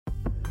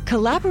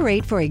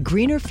Collaborate for a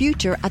greener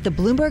future at the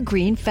Bloomberg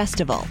Green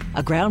Festival,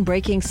 a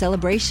groundbreaking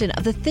celebration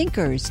of the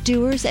thinkers,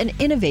 doers, and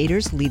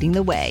innovators leading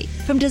the way.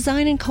 From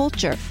design and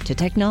culture to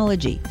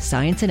technology,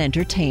 science, and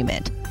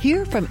entertainment.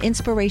 Hear from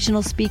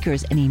inspirational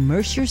speakers and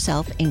immerse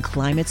yourself in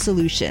climate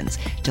solutions.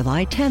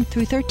 July 10th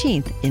through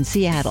 13th in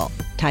Seattle.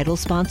 Title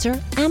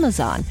sponsor,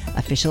 Amazon.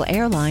 Official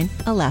airline,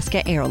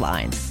 Alaska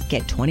Airlines.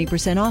 Get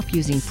 20% off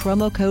using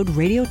promo code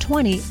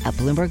radio20 at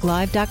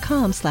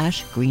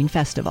BloombergLive.com/Green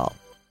Festival.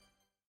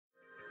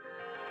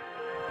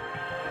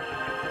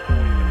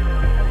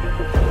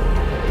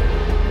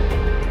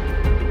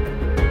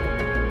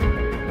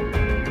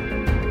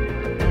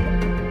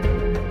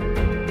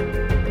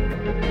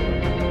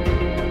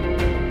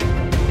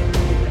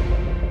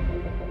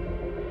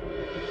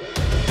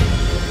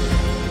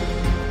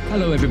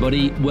 Hello,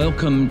 everybody.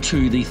 Welcome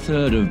to the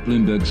third of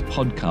Bloomberg's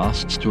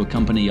podcasts to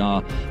accompany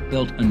our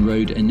Belt and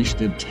Road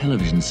Initiative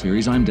television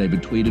series. I'm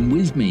David Tweed, and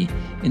with me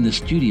in the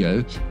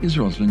studio is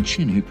Rosalind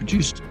Chin, who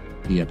produced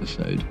the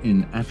episode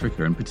in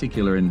Africa, in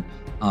particular in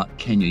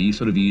Kenya. You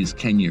sort of use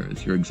Kenya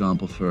as your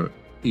example for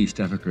East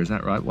Africa, is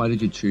that right? Why did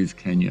you choose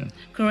Kenya?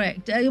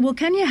 Correct. Well,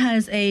 Kenya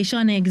has a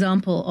shining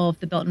example of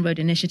the Belt and Road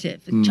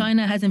Initiative.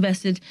 China has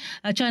invested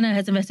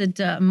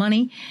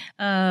money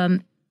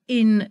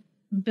in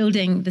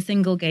building the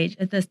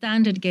the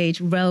standard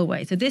gauge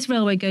railway. So this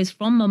railway goes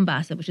from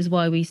Mombasa, which is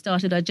why we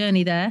started our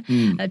journey there,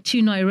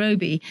 to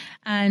Nairobi.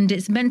 And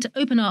it's meant to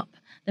open up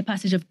the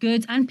passage of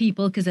goods and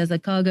people, because there's a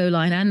cargo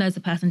line and there's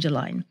a passenger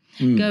line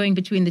going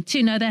between the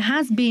two. Now, there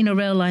has been a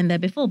rail line there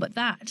before, but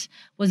that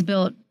was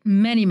built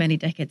many, many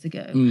decades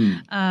ago.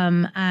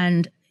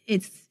 And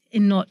it's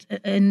not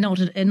in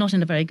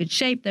a very good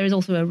shape. There is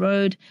also a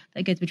road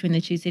that goes between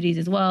the two cities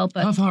as well.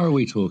 But how far are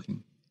we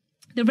talking?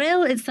 The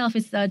rail itself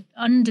is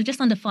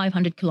just under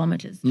 500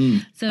 kilometers.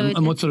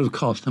 And what sort of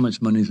cost? How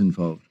much money is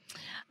involved?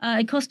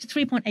 It cost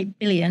 $3.8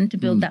 billion to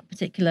build that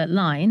particular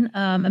line.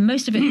 And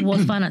most of it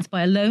was financed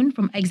by a loan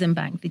from Exim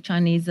Bank, the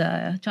Chinese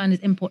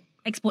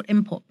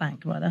Export-Import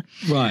Bank, rather.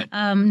 Right.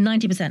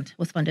 90%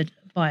 was funded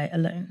by a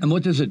loan. And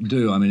what does it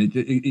do? I mean,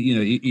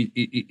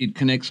 it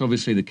connects,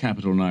 obviously, the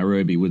capital,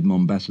 Nairobi, with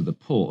Mombasa, the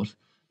port,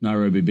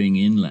 Nairobi being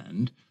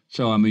inland.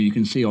 So, I mean, you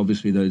can see,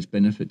 obviously, those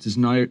benefits. Is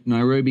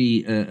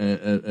Nairobi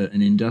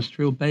an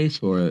industrial base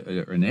or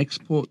an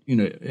export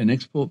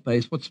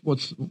base?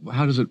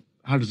 How does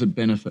it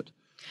benefit?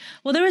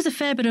 Well, there is a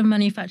fair bit of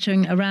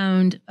manufacturing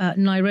around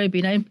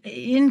Nairobi. Now,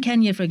 in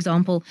Kenya, for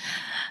example,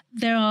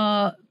 there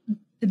are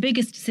the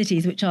biggest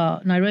cities, which are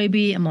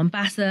Nairobi and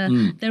Mombasa.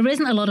 There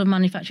isn't a lot of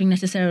manufacturing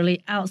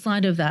necessarily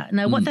outside of that.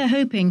 Now, what they're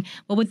hoping,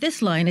 with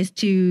this line, is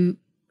to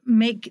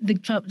make the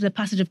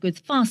passage of goods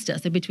faster.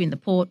 So between the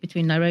port,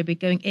 between Nairobi,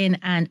 going in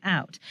and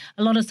out.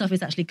 A lot of stuff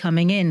is actually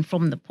coming in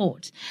from the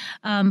port.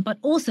 But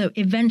also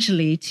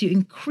eventually to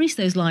increase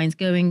those lines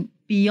going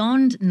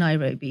beyond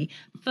Nairobi,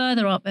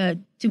 further up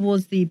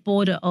towards the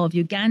border of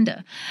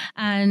Uganda.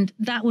 And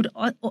that would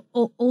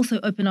also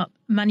open up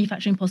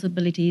manufacturing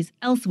possibilities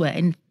elsewhere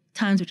in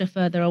towns which are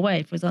further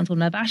away. For example,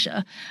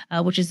 Naivasha,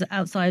 which is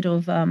outside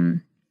of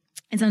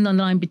it's on the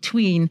line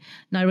between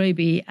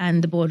Nairobi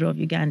and the border of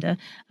Uganda.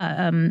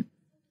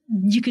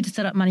 You could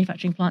set up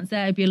manufacturing plants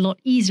there. It'd be a lot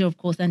easier, of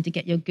course, then to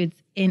get your goods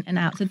in and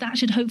out. So that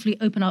should hopefully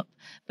open up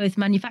both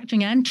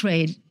manufacturing and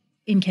trade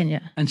in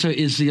Kenya. And so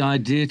is the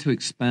idea to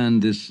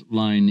expand this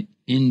line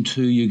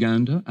into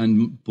Uganda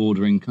and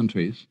bordering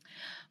countries?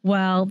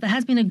 Well, there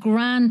has been a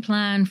grand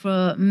plan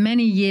for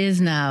many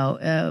years now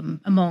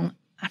among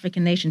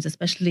African nations,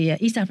 especially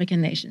East African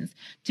nations,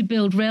 to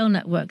build rail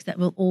networks that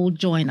will all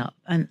join up.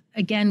 And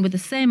again, with the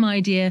same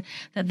idea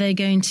that they're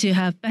going to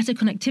have better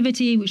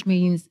connectivity, which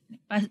means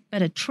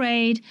better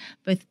trade,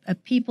 both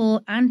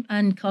people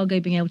and cargo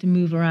being able to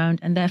move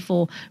around and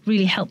therefore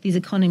really help these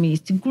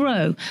economies to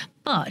grow.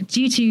 But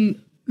due to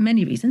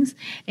many reasons,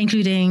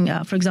 including,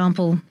 for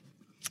example,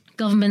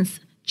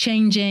 governments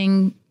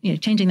changing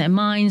their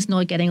minds,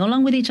 not getting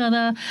along with each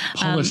other.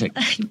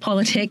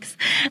 Politics,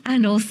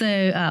 and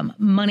also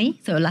money,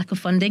 so a lack of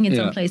funding in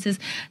some places.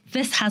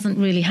 This hasn't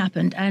really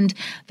happened. And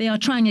they are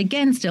trying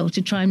again still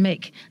to try and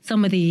make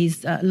some of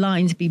these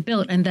lines be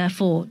built and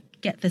therefore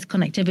get this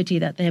connectivity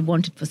that they have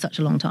wanted for such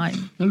a long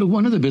time. Now, look,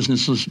 one of the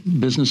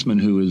businessmen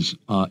who was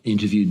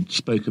interviewed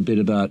spoke a bit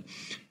about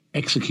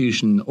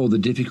execution or the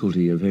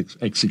difficulty of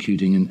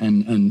executing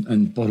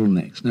and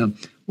bottlenecks. Now,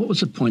 what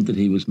was the point that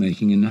he was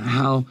making, and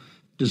how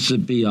does the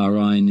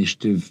BRI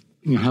initiative,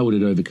 how would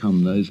it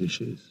overcome those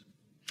issues?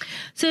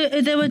 So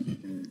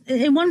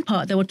in one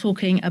part, they were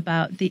talking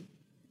about the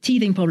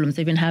teething problems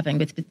they've been having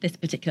with this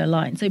particular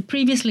line. So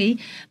previously,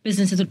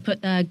 businesses would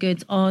put their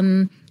goods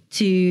on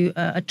to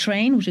a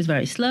train, which is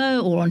very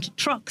slow, or onto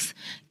trucks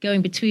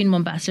going between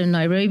Mombasa and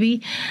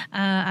Nairobi.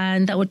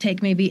 And that would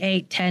take maybe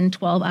 8, 10,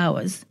 12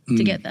 hours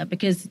to get there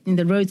because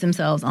the roads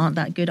themselves aren't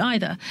that good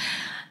either.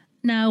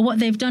 Now, what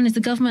they've done is the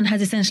government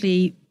has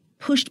essentially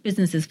pushed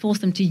businesses,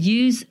 forced them to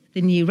use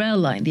the new rail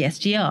line, the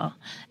SGR.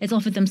 It's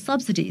offered them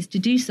subsidies to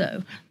do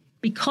so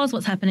because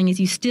what's happening is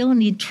you still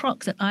need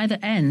trucks at either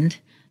end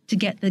to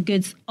get the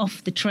goods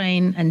off the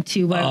train and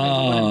to where they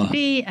want them to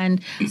be.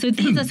 And so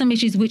these are some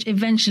issues which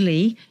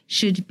eventually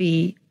should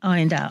be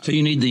ironed out. So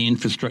you need the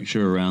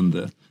infrastructure around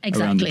the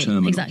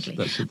terminals. Exactly.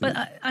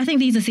 But I think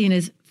these are seen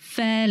as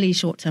fairly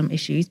short-term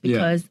issues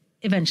because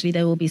eventually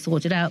they will be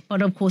sorted out.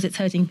 But of course, it's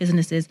hurting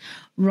businesses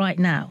right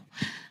now.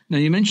 Now,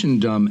 you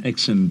mentioned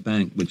Exim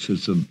Bank, which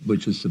is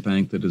the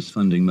bank that is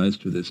funding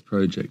most of this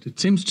project. It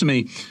seems to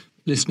me,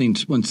 listening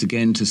once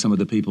again to some of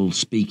the people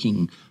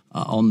speaking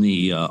on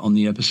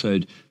the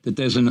episode, that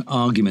there's an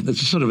argument,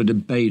 there's a sort of a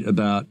debate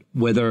about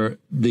whether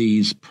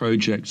these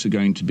projects are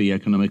going to be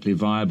economically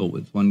viable.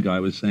 With one guy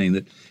was saying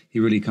that he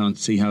really can't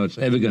see how it's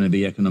ever going to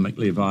be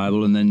economically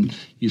viable. And then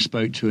you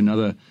spoke to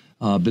another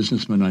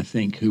businessman, I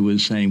think, who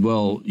was saying,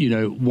 well,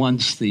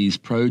 once these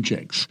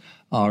projects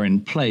are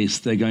in place,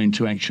 they're going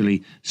to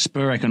actually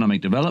spur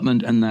economic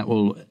development, and that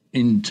will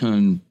in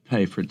turn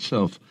pay for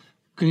itself.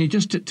 Can you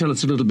just tell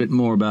us a little bit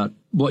more about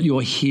what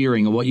you're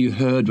hearing or what you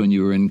heard when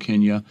you were in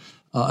Kenya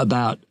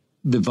about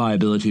the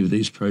viability of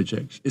these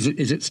projects?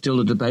 Is it still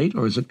a debate,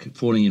 or is it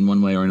falling in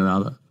one way or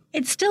another?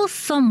 It's still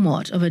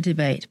somewhat of a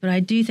debate, but I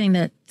do think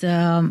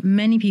that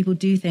many people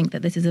do think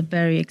that this is a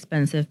very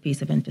expensive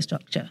piece of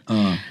infrastructure.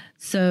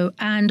 So,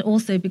 and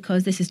also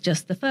because this is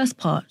just the first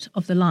part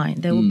of the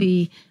line, there will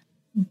be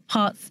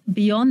parts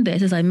beyond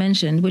this, as I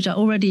mentioned, which are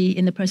already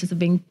in the process of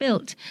being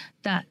built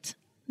that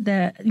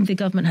the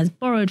government has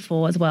borrowed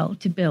for as well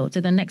to build.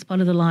 So the next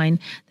part of the line,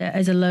 there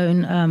is a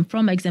loan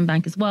from Exim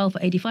Bank as well for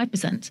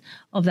 85%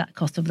 of that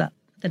cost of the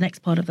next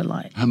part of the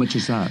line. How much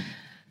is that?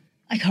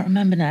 I can't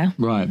remember now.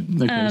 Right.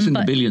 Okay. It's in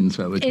the billions,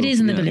 though. It is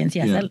in the billions,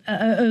 yes.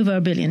 Yeah.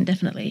 Over $1 billion,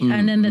 definitely.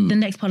 And then the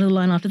next part of the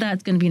line after that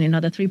is going to be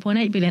another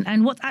 $3.8 billion.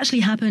 And what's actually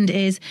happened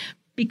is,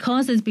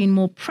 because there's been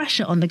more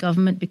pressure on the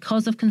government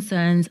because of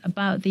concerns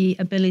about the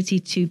ability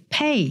to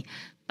pay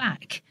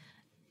back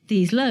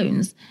these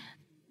loans,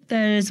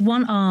 there's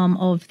one arm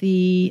of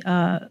the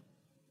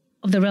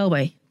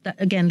railway that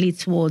again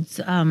leads towards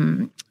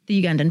the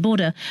Ugandan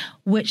border,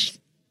 which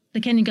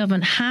the Kenyan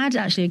government had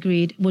actually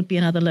agreed would be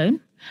another loan,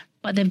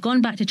 but they've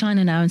gone back to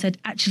China now and said,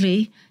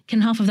 actually,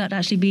 can half of that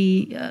actually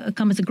be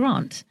come as a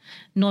grant,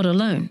 not a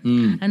loan?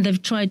 And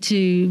they've tried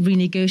to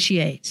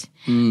renegotiate.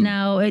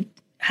 Now, it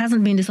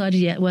hasn't been decided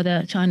yet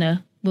whether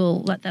China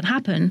will let that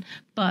happen,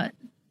 but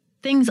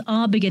things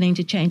are beginning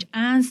to change.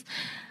 As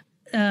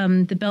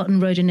the Belt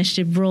and Road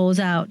Initiative rolls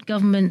out,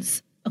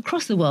 governments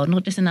across the world,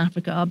 not just in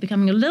Africa, are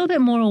becoming a little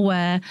bit more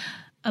aware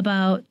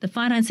about the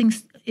financing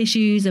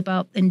issues,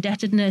 about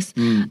indebtedness,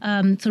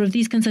 sort of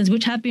these concerns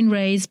which have been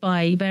raised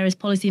by various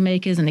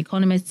policymakers and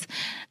economists,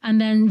 and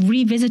then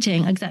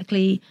revisiting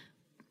exactly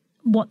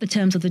what the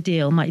terms of the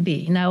deal might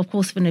be. Now, of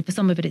course, for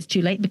some of it, it's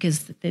too late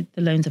because the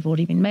loans have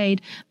already been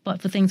made.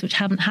 But for things which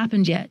haven't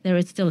happened yet, there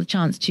is still a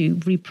chance to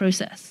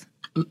reprocess.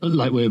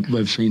 Like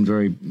we've seen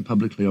very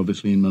publicly,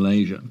 obviously, in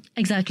Malaysia.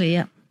 Exactly,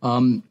 yeah.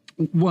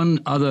 One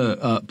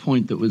other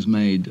point that was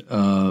made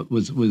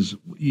was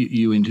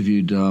you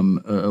interviewed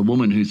a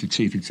woman who's the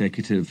chief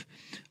executive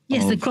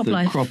of the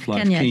CropLife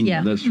Kenya.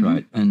 Yeah. That's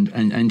right.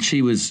 And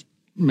she was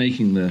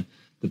making the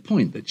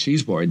point that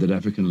she's worried that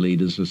African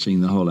leaders are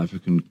seeing the whole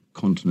African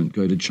continent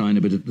go to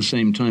China, but at the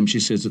same time she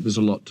says that there's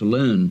a lot to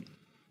learn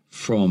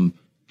from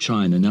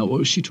China. Now, what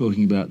was she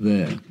talking about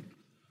there?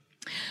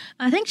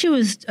 I think she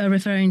was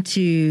referring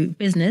to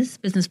business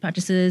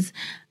practices,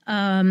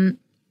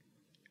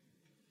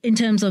 in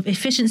terms of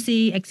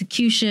efficiency,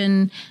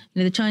 execution.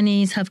 The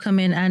Chinese have come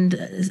in,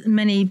 and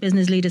many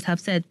business leaders have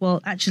said,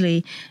 well,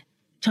 actually,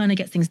 China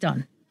gets things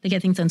done. They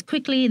get things done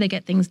quickly. They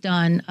get things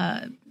done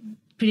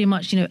pretty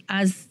much,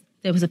 as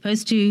they were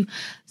supposed to.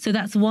 So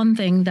that's one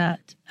thing that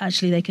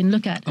actually they can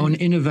look at. And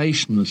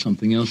innovation was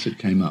something else that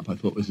came up I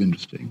thought was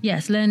interesting.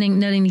 Yes, learning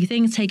new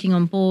things, taking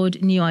on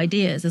board new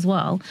ideas as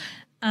well.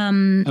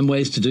 And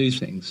ways to do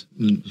things,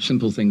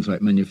 simple things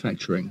like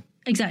manufacturing.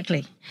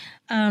 Exactly.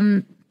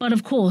 But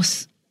of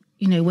course,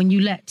 when you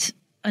let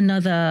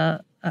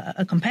another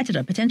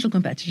potential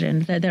competitor,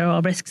 and there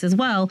are risks as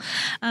well.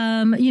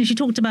 She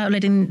talked about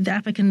letting the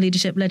African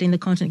leadership, letting the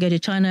continent go to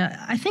China.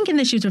 I think in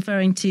this she was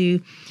referring to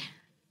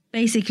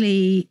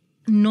basically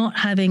not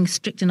having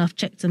strict enough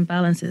checks and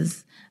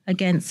balances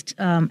against,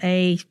 for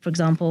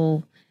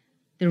example,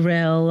 the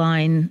rail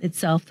line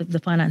itself, the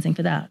financing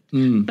for that.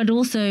 But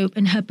also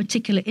in her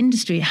particular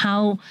industry,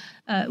 how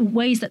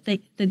ways that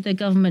the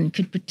government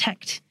could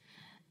protect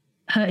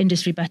her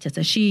industry better.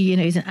 So she,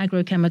 is in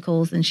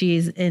agrochemicals and she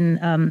is in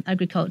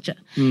agriculture.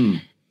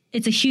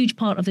 It's a huge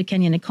part of the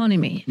Kenyan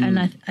economy. And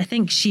I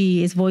think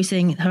she is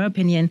voicing her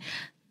opinion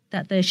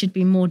that there should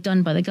be more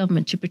done by the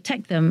government to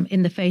protect them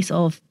in the face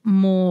of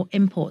more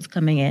imports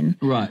coming in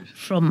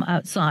from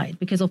outside.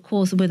 Because, of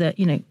course, with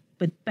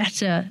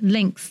better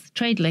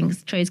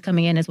trades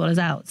coming in as well as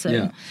out.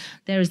 So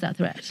there is that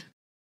threat.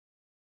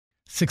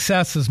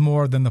 Success is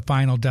more than the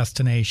final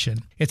destination.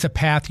 It's a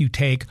path you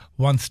take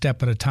one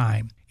step at a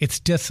time. It's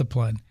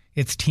discipline,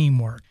 it's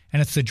teamwork,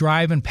 and it's the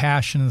drive and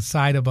passion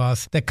inside of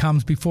us that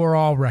comes before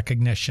all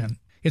recognition.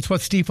 It's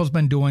what Stifel's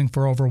been doing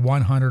for over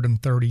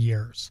 130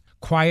 years.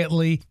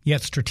 Quietly,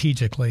 yet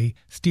strategically,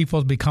 Stifel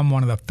has become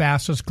one of the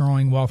fastest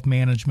growing wealth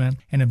management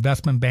and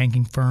investment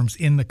banking firms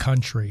in the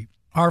country.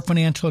 Our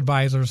financial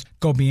advisors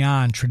go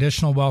beyond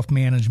traditional wealth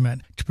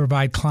management to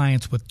provide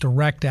clients with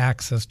direct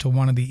access to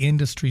one of the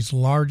industry's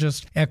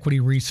largest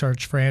equity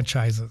research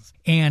franchises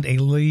and a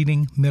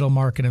leading middle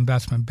market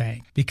investment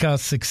bank.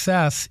 Because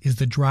success is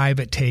the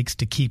drive it takes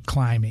to keep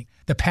climbing,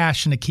 the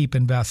passion to keep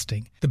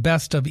investing, the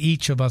best of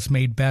each of us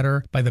made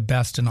better by the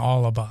best in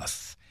all of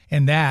us.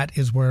 And that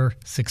is where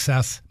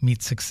success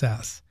meets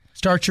success.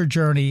 Start your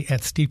journey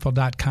at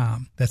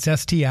Stifel.com. That's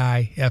Stifel.com.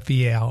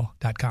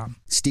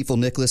 Stifel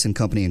Nicholas and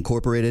Company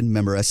Incorporated,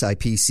 member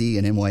SIPC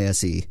and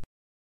NYSE.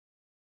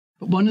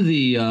 But one of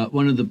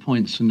the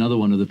points, another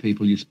one of the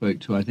people you spoke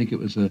to, I think it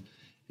was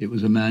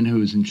a man who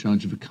was in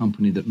charge of a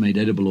company that made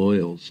edible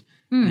oils,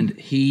 and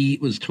he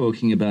was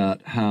talking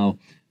about how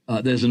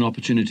there's an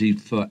opportunity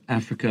for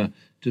Africa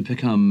to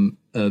become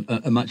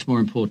a much more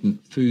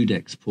important food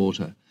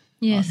exporter.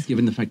 Yes.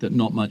 Given the fact that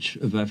not much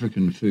of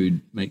African food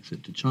makes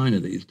it to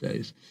China these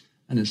days.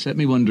 And it set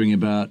me wondering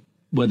about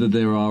whether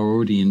there are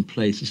already in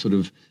place a sort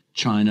of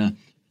China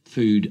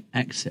food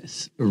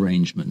access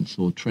arrangements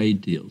or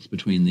trade deals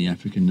between the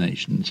African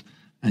nations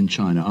and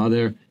China. Are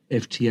there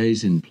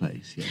FTAs in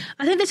place yet?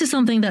 I think this is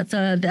something that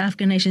the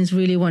African nations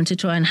really want to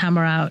try and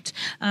hammer out.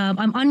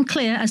 I'm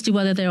unclear as to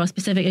whether there are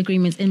specific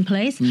agreements in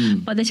place,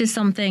 but this is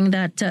something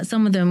that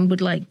some of them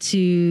would like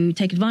to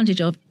take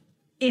advantage of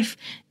if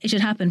it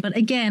should happen. But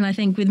again, I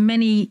think with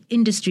many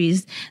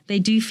industries, they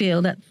do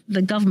feel that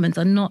the governments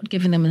are not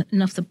giving them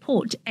enough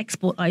support to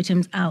export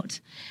items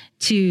out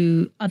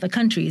to other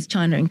countries,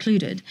 China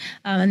included.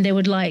 And they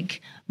would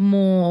like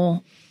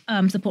more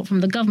support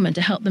from the government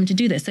to help them to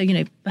do this. So,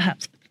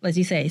 perhaps, as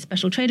you say,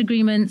 special trade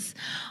agreements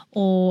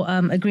or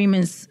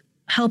agreements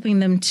helping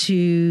them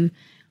to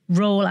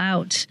roll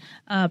out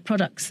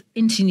products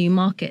into new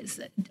markets.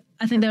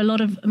 I think there are a lot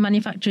of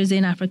manufacturers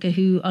in Africa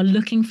who are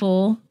looking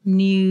for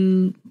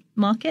new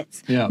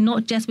markets,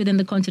 not just within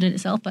the continent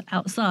itself, but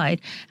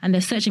outside. And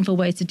they're searching for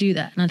ways to do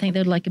that. And I think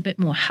they'd like a bit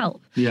more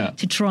help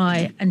to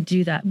try and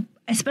do that,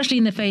 especially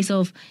in the face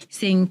of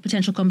seeing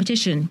potential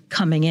competition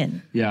coming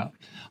in. Yeah.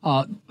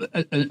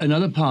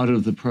 Another part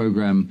of the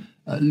program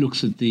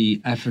looks at the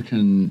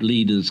African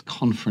Leaders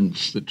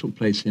Conference that took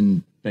place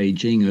in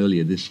Beijing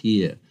earlier this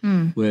year,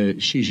 where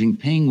Xi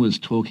Jinping was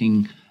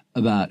talking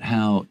about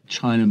how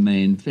China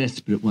may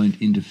invest, but it won't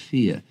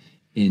interfere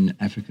in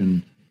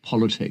African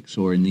politics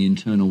or in the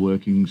internal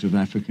workings of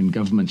African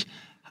governments.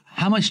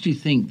 How much do you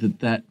think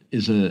that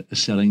is a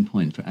selling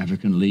point for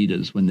African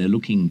leaders when they're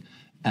looking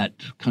at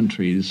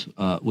countries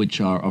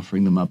which are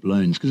offering them up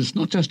loans? Because it's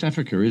not just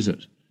Africa, is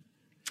it?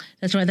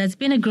 That's right. There's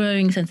been a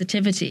growing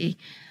sensitivity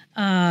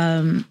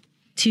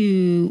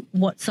to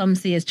what some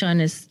see as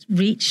China's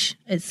reach,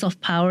 its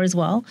soft power as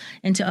well,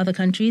 into other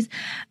countries.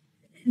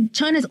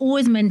 China's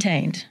always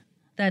maintained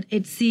that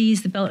it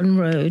sees the Belt and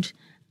Road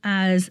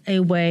as a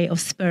way of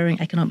spurring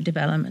economic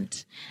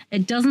development.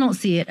 It does not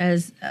see it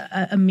as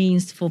a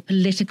means for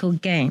political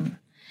gain.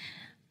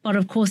 But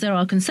of course, there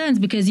are concerns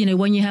because,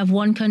 when you have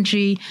one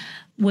country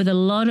with a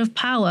lot of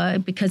power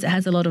because it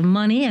has a lot of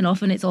money and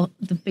often it's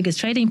the biggest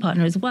trading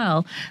partner as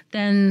well,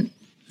 then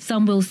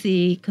some will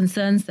see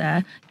concerns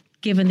there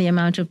given the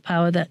amount of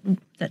power that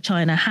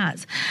China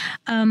has.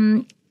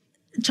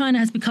 China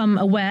has become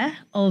aware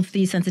of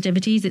these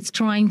sensitivities. It's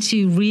trying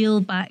to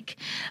reel back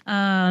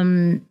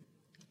the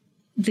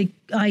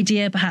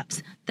idea,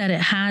 perhaps, that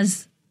it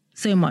has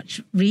so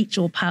much reach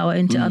or power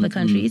into other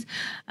countries.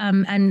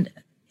 And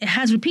it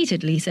has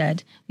repeatedly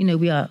said,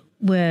 we're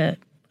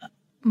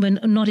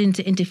not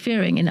into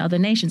interfering in other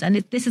nations. And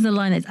this is a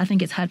line that I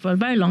think it's had for a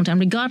very long time,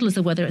 regardless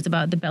of whether it's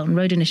about the Belt and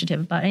Road Initiative,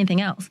 about anything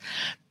else.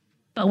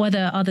 But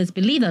whether others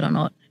believe that or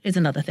not is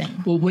another thing.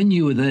 Well, when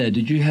you were there,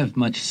 did you have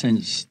much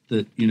sense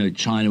that,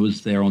 China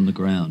was there on the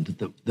ground,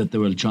 that there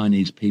were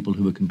Chinese people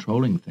who were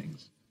controlling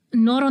things?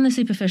 Not on the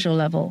superficial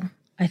level,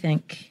 I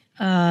think.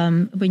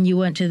 When you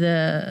went to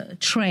the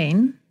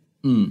train,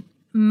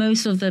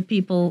 most of the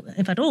people,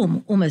 in fact,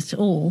 almost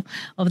all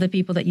of the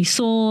people that you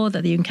saw,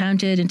 that you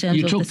encountered in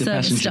terms of the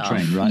service staff. You took the passenger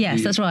train, right?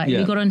 Yes, that's right.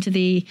 We got onto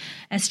the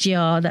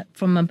SGR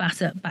from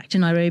Mombasa back to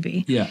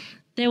Nairobi. Yeah.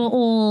 They were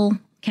all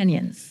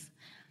Kenyans.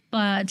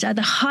 But at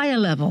the higher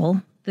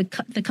level, the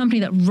company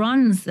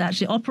that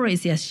actually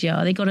operates the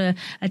SGR, they got a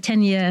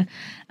 10-year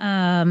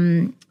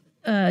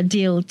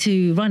deal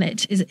to run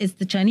it. Is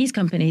the Chinese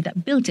company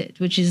that built it,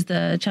 which is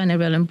the China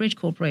Rail and Bridge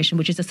Corporation,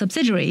 which is a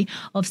subsidiary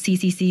of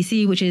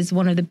CCCC, which is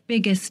one of the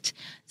biggest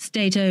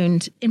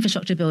state-owned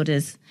infrastructure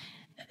builders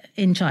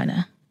in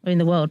China, or in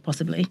the world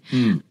possibly.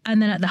 And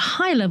then at the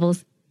high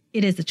levels,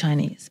 it is the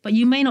Chinese, but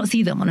you may not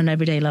see them on an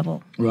everyday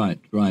level. Right.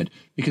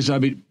 Because,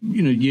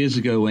 years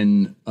ago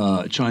when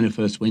China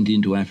first went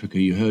into Africa,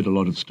 you heard a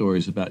lot of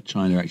stories about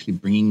China actually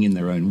bringing in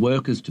their own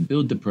workers to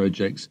build the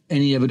projects.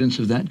 Any evidence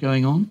of that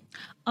going on?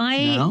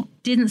 I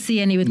didn't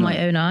see any with my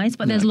own eyes,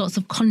 but there's lots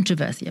of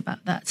controversy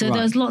about that. So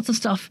there's lots of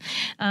stuff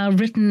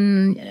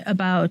written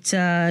about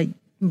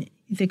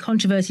the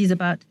controversies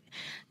about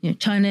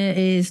China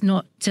is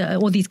not,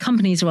 or these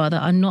companies rather,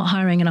 are not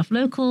hiring enough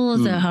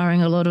locals. They're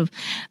hiring a lot of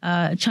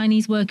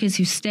Chinese workers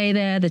who stay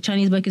there. The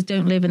Chinese workers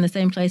don't live in the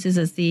same places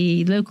as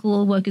the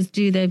local workers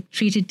do. They're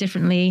treated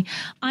differently.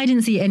 I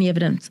didn't see any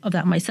evidence of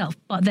that myself.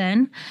 But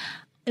then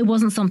it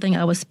wasn't something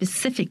I was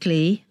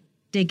specifically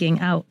digging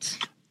out.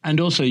 And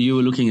also you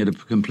were looking at a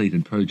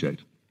completed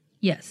project.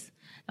 Yes.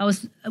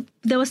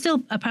 There were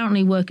still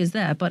apparently workers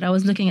there, but I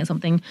was looking at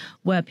something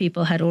where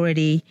people had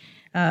already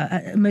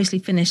mostly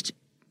finished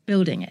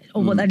building it,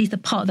 or at least the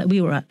part that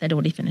we were at, they'd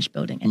already finished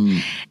building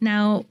it.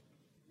 Now,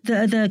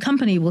 the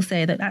company will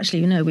say that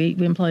actually,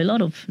 we employ a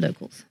lot of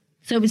locals.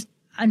 So it was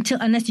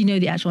unless you know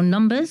the actual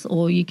numbers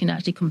or you can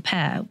actually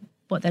compare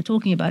what they're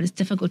talking about, it's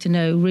difficult to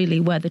know really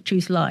where the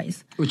truth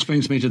lies. Which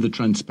brings me to the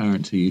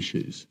transparency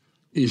issues.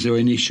 Is there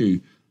an issue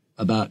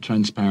about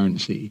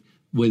transparency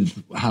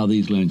with how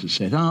these loans are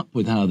set up,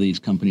 with how these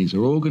companies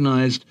are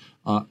organized?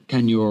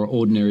 Can your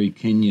ordinary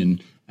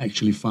Kenyan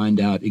actually find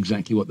out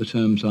exactly what the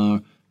terms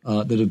are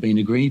that have been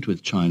agreed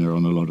with China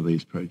on a lot of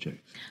these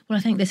projects? Well,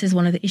 I think this is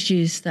one of the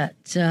issues that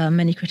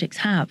many critics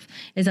have,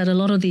 is that a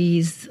lot of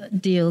these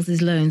deals,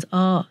 these loans,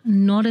 are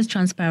not as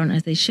transparent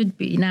as they should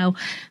be. Now,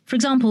 for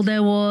example,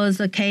 there was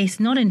a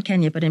case, not in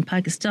Kenya, but in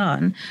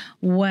Pakistan,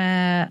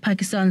 where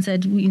Pakistan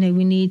said, we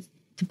need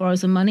to borrow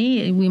some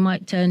money. We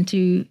might turn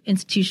to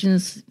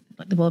institutions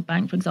like the World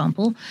Bank, for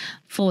example,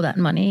 for that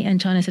money. And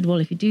China said, well,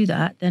 if you do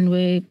that, then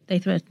they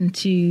threatened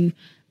to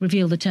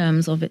reveal the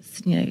terms of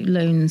its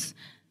loans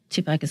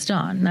to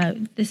Pakistan. Now,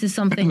 this is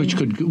something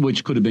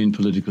which could have been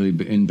politically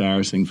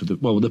embarrassing for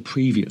the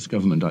previous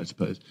government, I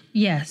suppose.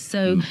 Yes.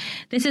 So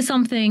this is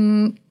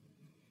something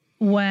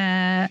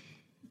where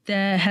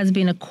there has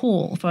been a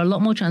call for a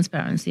lot more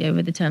transparency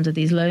over the terms of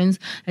these loans,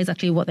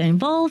 exactly what they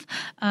involve.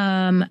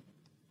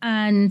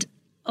 And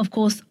of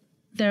course,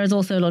 there is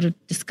also a lot of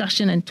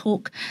discussion and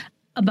talk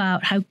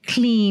about how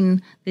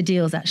clean the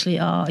deals actually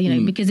are,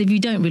 because if you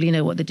don't really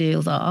know what the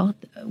deals are,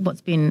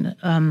 what's been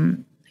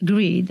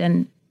agreed,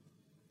 then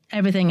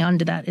everything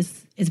under that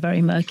is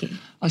very murky.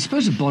 I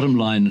suppose the bottom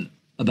line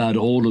about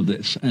all of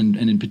this, and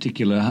in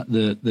particular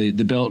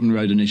the Belt and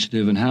Road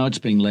Initiative and how it's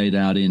being laid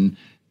out in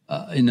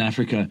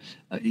Africa,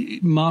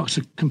 it marks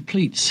a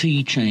complete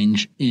sea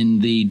change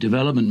in the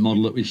development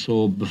model that we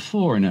saw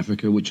before in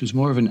Africa, which was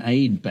more of an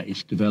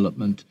aid-based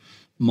development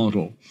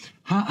model.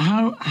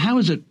 How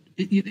is it?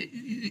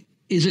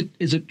 Is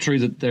it true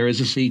that there is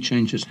a sea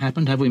change that's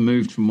happened? Have we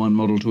moved from one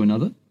model to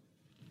another?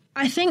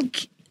 I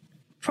think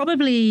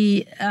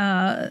probably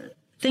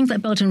things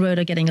like Belt and Road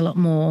are getting a lot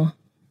more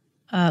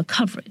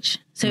coverage.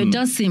 So it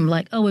does seem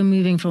like, we're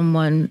moving from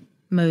one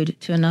mode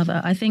to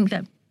another. I think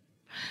that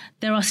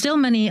there are still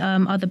many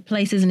other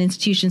places and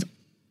institutions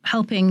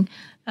helping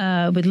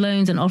with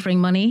loans and offering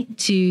money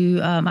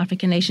to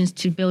African nations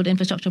to build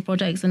infrastructure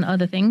projects and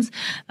other things.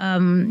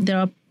 There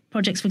are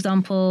projects, for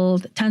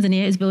example,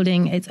 Tanzania is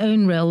building its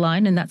own rail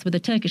line, and that's with a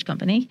Turkish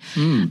company.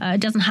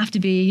 It doesn't have to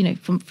be,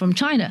 from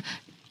China.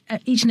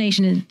 Each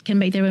nation can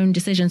make their own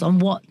decisions on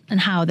what and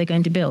how they're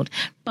going to build.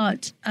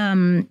 But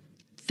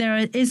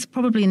there is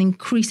probably an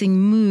increasing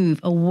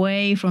move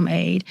away from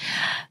aid.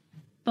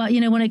 But,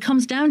 when it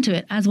comes down to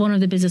it, as one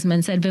of the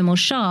businessmen said, Vimal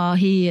Shah,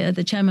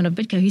 the chairman of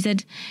BIDCO, he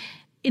said,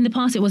 in the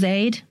past it was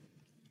aid.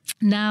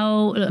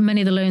 Now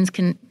many of the loans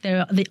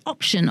there are the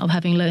option of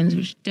having loans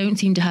which don't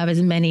seem to have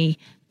as many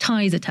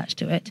ties attached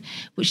to it,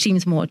 which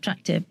seems more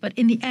attractive. But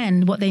in the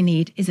end, what they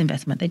need is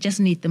investment. They just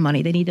need the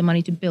money. They need the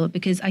money to build,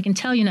 because I can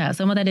tell you now,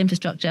 some of that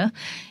infrastructure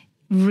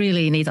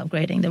really needs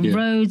upgrading. The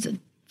roads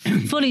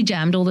fully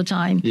jammed all the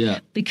time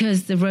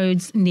because the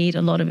roads need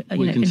a lot of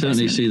we can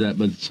certainly see that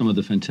with some of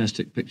the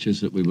fantastic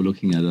pictures that we were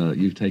looking at.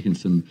 You've taken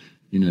some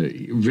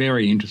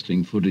very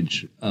interesting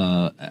footage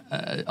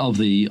of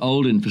the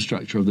old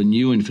infrastructure, of the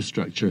new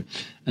infrastructure,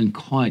 and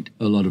quite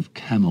a lot of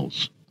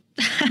camels.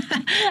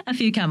 A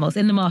few camels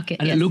in the market.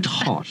 And it looked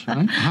hot,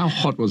 right? How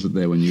hot was it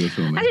there when you were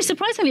filming? Actually,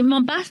 surprisingly,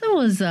 Mombasa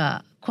was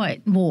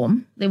quite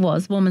warm. It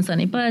was warm and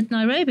sunny. But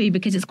Nairobi,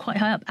 because it's quite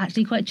high up,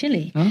 actually quite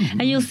chilly.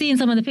 And you'll see in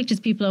some of the pictures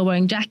people are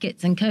wearing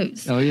jackets and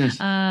coats. Oh, yes.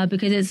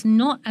 Because it's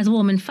not as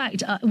warm. In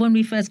fact, when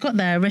we first got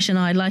there, Rish and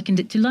I likened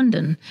it to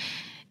London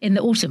in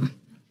the autumn.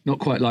 Not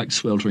quite like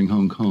sweltering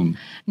Hong Kong.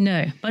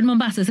 No, but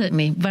Mombasa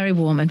certainly very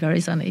warm and very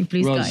sunny,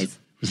 blue skies.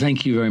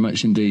 Thank you very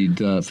much indeed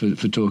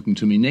for talking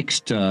to me.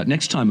 Next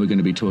time we're going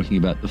to be talking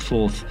about the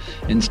fourth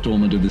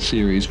instalment of the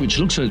series, which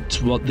looks at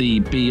what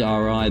the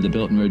BRI, the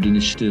Belt and Road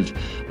Initiative,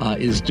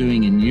 is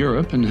doing in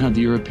Europe and how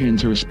the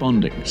Europeans are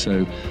responding.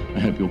 So I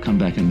hope you'll come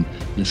back and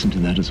listen to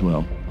that as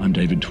well. I'm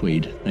David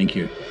Tweed. Thank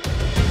you.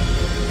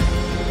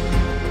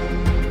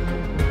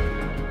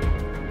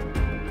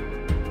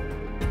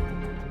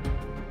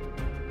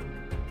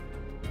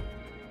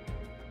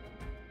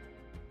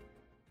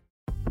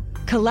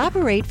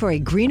 Collaborate for a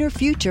greener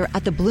future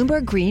at the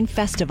Bloomberg Green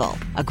Festival,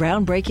 a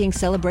groundbreaking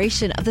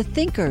celebration of the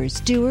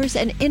thinkers, doers,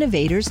 and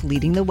innovators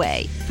leading the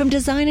way. From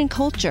design and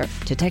culture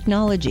to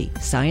technology,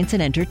 science,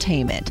 and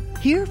entertainment.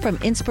 Hear from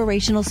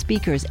inspirational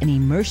speakers and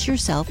immerse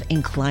yourself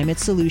in climate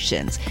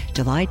solutions.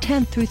 July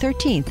 10th through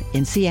 13th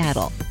in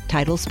Seattle.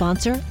 Title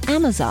sponsor,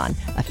 Amazon.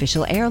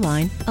 Official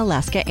airline,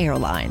 Alaska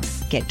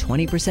Airlines. Get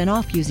 20%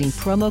 off using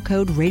promo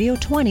code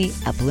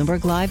radio20 at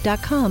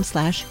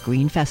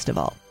BloombergLive.com/Green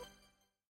Festival.